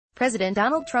President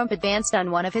Donald Trump advanced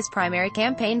on one of his primary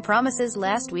campaign promises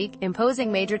last week,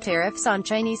 imposing major tariffs on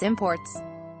Chinese imports.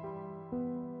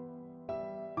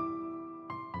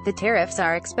 The tariffs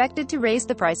are expected to raise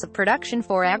the price of production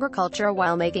for agriculture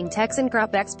while making Texan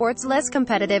crop exports less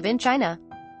competitive in China.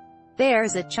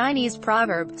 There's a Chinese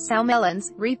proverb, sow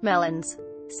melons, reap melons.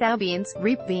 Sow beans,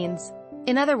 reap beans.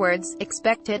 In other words,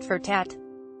 expect tit for tat.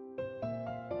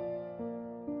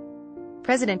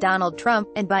 President Donald Trump,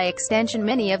 and by extension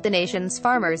many of the nation's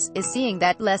farmers, is seeing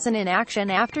that lesson in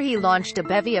action after he launched a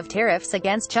bevy of tariffs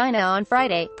against China on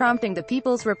Friday, prompting the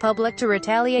People's Republic to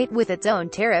retaliate with its own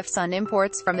tariffs on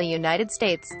imports from the United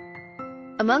States.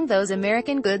 Among those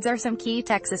American goods are some key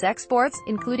Texas exports,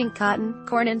 including cotton,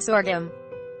 corn and sorghum.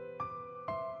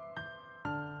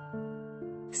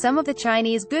 Some of the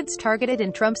Chinese goods targeted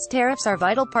in Trump's tariffs are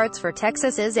vital parts for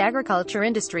Texas's agriculture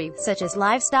industry, such as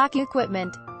livestock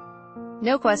equipment.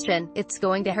 "No question, it's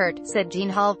going to hurt," said Gene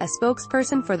Hall, a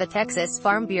spokesperson for the Texas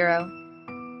Farm Bureau.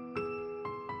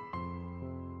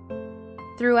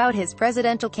 Throughout his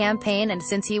presidential campaign and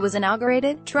since he was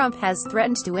inaugurated, Trump has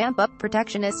threatened to amp up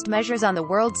protectionist measures on the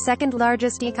world's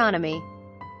second-largest economy.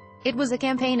 It was a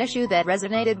campaign issue that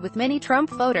resonated with many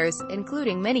Trump voters,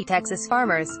 including many Texas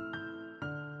farmers.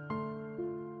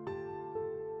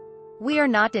 "We are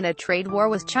not in a trade war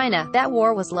with China. That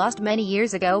war was lost many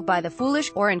years ago by the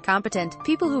foolish, or incompetent,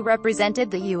 people who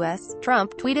represented the U.S.,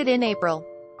 Trump tweeted in April.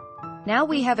 "Now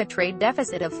we have a trade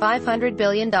deficit of $500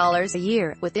 billion a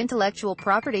year, with intellectual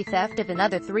property theft of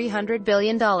another $300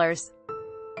 billion.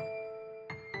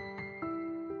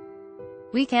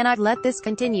 We cannot let this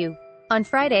continue." On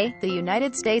Friday, the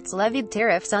United States levied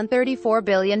tariffs on $34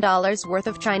 billion worth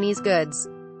of Chinese goods.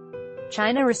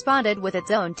 China responded with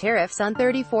its own tariffs on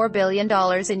 $34 billion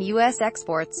in U.S.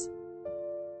 exports.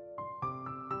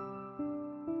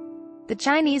 The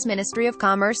Chinese Ministry of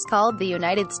Commerce called the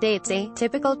United States a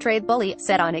typical trade bully,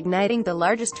 set on igniting the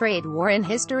largest trade war in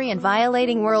history and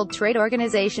violating World Trade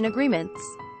Organization agreements,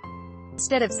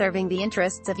 instead of serving the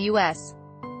interests of U.S.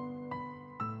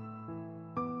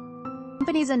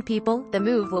 companies and people. The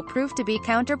move will prove to be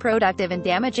counterproductive and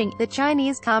damaging, the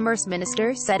Chinese Commerce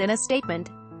Minister said in a statement.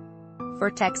 For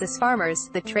Texas farmers,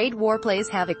 the trade war plays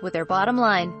havoc with their bottom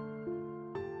line.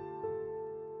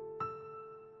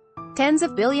 Tens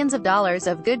of billions of dollars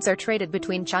of goods are traded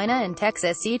between China and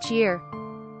Texas each year.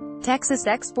 Texas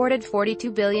exported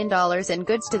 $42 billion in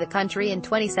goods to the country in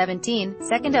 2017,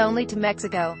 second only to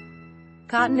Mexico.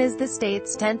 Cotton is the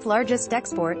state's 10th largest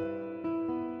export.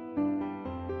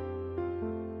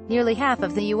 Nearly half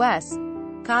of the U.S.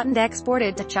 cotton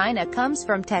exported to China comes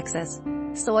from Texas.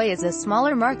 Soy is a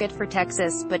smaller market for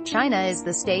Texas, but China is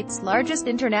the state's largest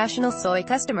international soy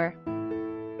customer.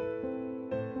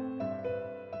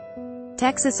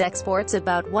 Texas exports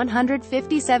about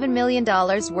 $157 million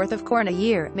worth of corn a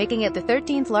year, making it the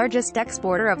 13th largest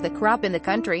exporter of the crop in the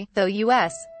country, though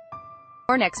U.S.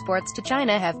 corn exports to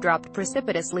China have dropped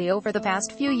precipitously over the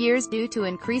past few years due to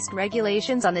increased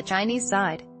regulations on the Chinese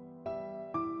side.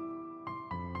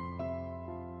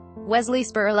 Wesley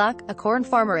Spurlock, a corn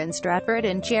farmer in Stratford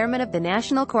and chairman of the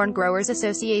National Corn Growers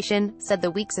Association, said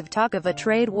the weeks of talk of a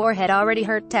trade war had already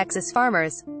hurt Texas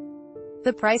farmers.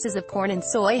 The prices of corn and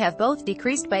soy have both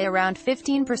decreased by around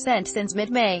 15% since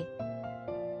mid-May.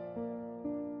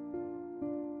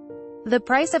 The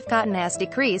price of cotton has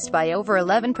decreased by over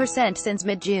 11% since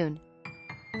mid-June.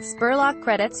 Spurlock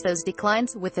credits those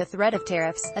declines with the threat of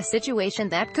tariffs, a situation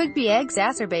that could be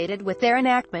exacerbated with their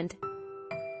enactment.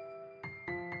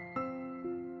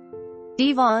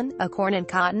 Steve Vaughn, a corn and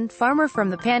cotton farmer from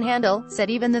the Panhandle,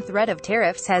 said even the threat of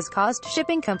tariffs has caused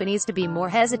shipping companies to be more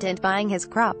hesitant buying his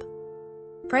crop.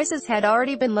 Prices had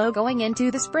already been low going into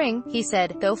the spring, he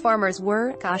said, though farmers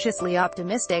were cautiously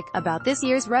optimistic about this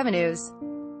year's revenues.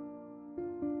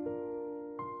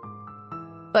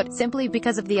 But simply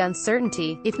because of the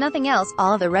uncertainty, if nothing else,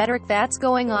 all the rhetoric that's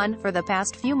going on for the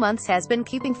past few months has been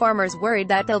keeping farmers worried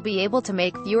that they'll be able to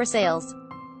make fewer sales.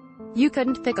 "You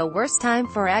couldn't pick a worse time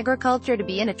for agriculture to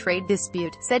be in a trade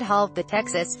dispute," said Hall, the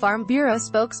Texas Farm Bureau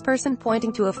spokesperson,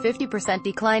 pointing to a 50%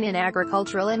 decline in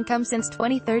agricultural income since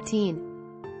 2013.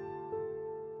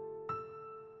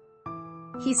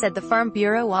 He said the Farm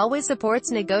Bureau always supports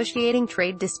negotiating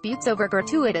trade disputes over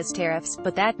gratuitous tariffs,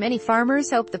 but that many farmers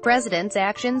hope the president's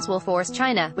actions will force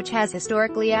China, which has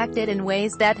historically acted in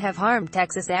ways that have harmed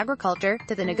Texas agriculture,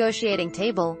 to the negotiating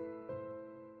table.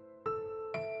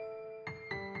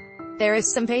 "There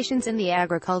is some patience in the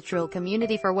agricultural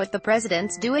community for what the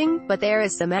president's doing, but there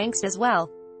is some angst as well,"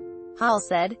 Hall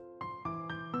said.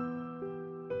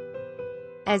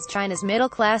 As China's middle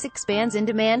class expands in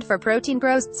demand for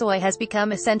protein-based soy has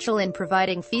become essential in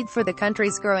providing feed for the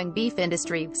country's growing beef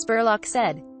industry, Spurlock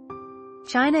said.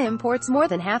 China imports more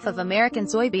than half of American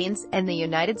soybeans, and the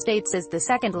United States is the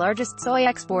second largest soy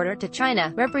exporter to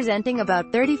China, representing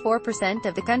about 34%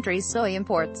 of the country's soy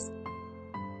imports.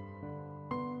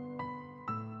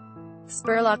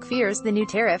 Spurlock fears the new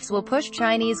tariffs will push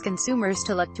Chinese consumers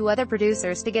to look to other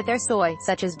producers to get their soy,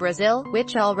 such as Brazil,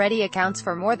 which already accounts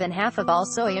for more than half of all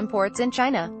soy imports in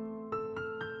China.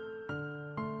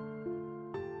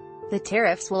 The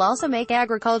tariffs will also make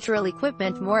agricultural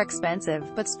equipment more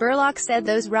expensive, but Spurlock said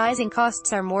those rising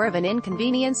costs are more of an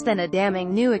inconvenience than a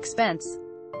damning new expense.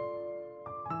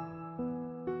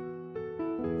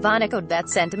 Vaughan echoed that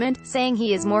sentiment, saying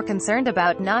he is more concerned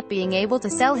about not being able to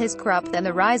sell his crop than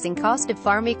the rising cost of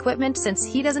farm equipment since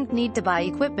he doesn't need to buy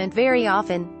equipment very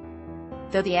often.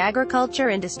 Though the agriculture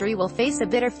industry will face a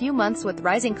bitter few months with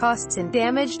rising costs and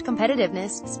damaged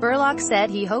competitiveness, Spurlock said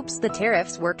he hopes the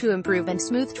tariffs work to improve and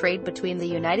smooth trade between the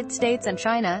United States and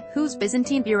China, whose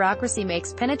Byzantine bureaucracy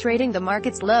makes penetrating the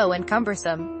market slow and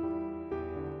cumbersome.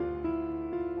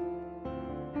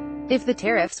 If the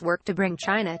tariffs work to bring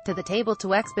China to the table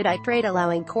to expedite trade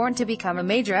allowing corn to become a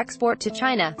major export to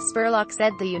China, Spurlock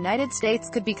said the United States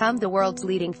could become the world's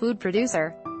leading food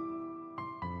producer.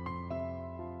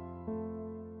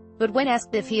 But when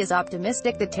asked if he is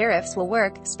optimistic the tariffs will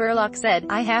work, Spurlock said,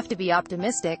 "I have to be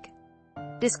optimistic."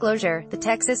 Disclosure: the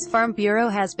Texas Farm Bureau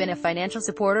has been a financial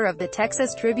supporter of the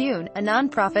Texas Tribune, a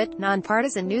non-profit,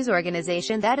 non-partisan news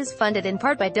organization that is funded in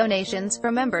part by donations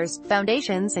from members,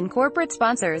 foundations and corporate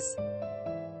sponsors.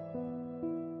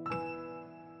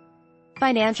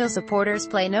 Financial supporters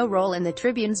play no role in the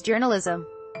Tribune's journalism.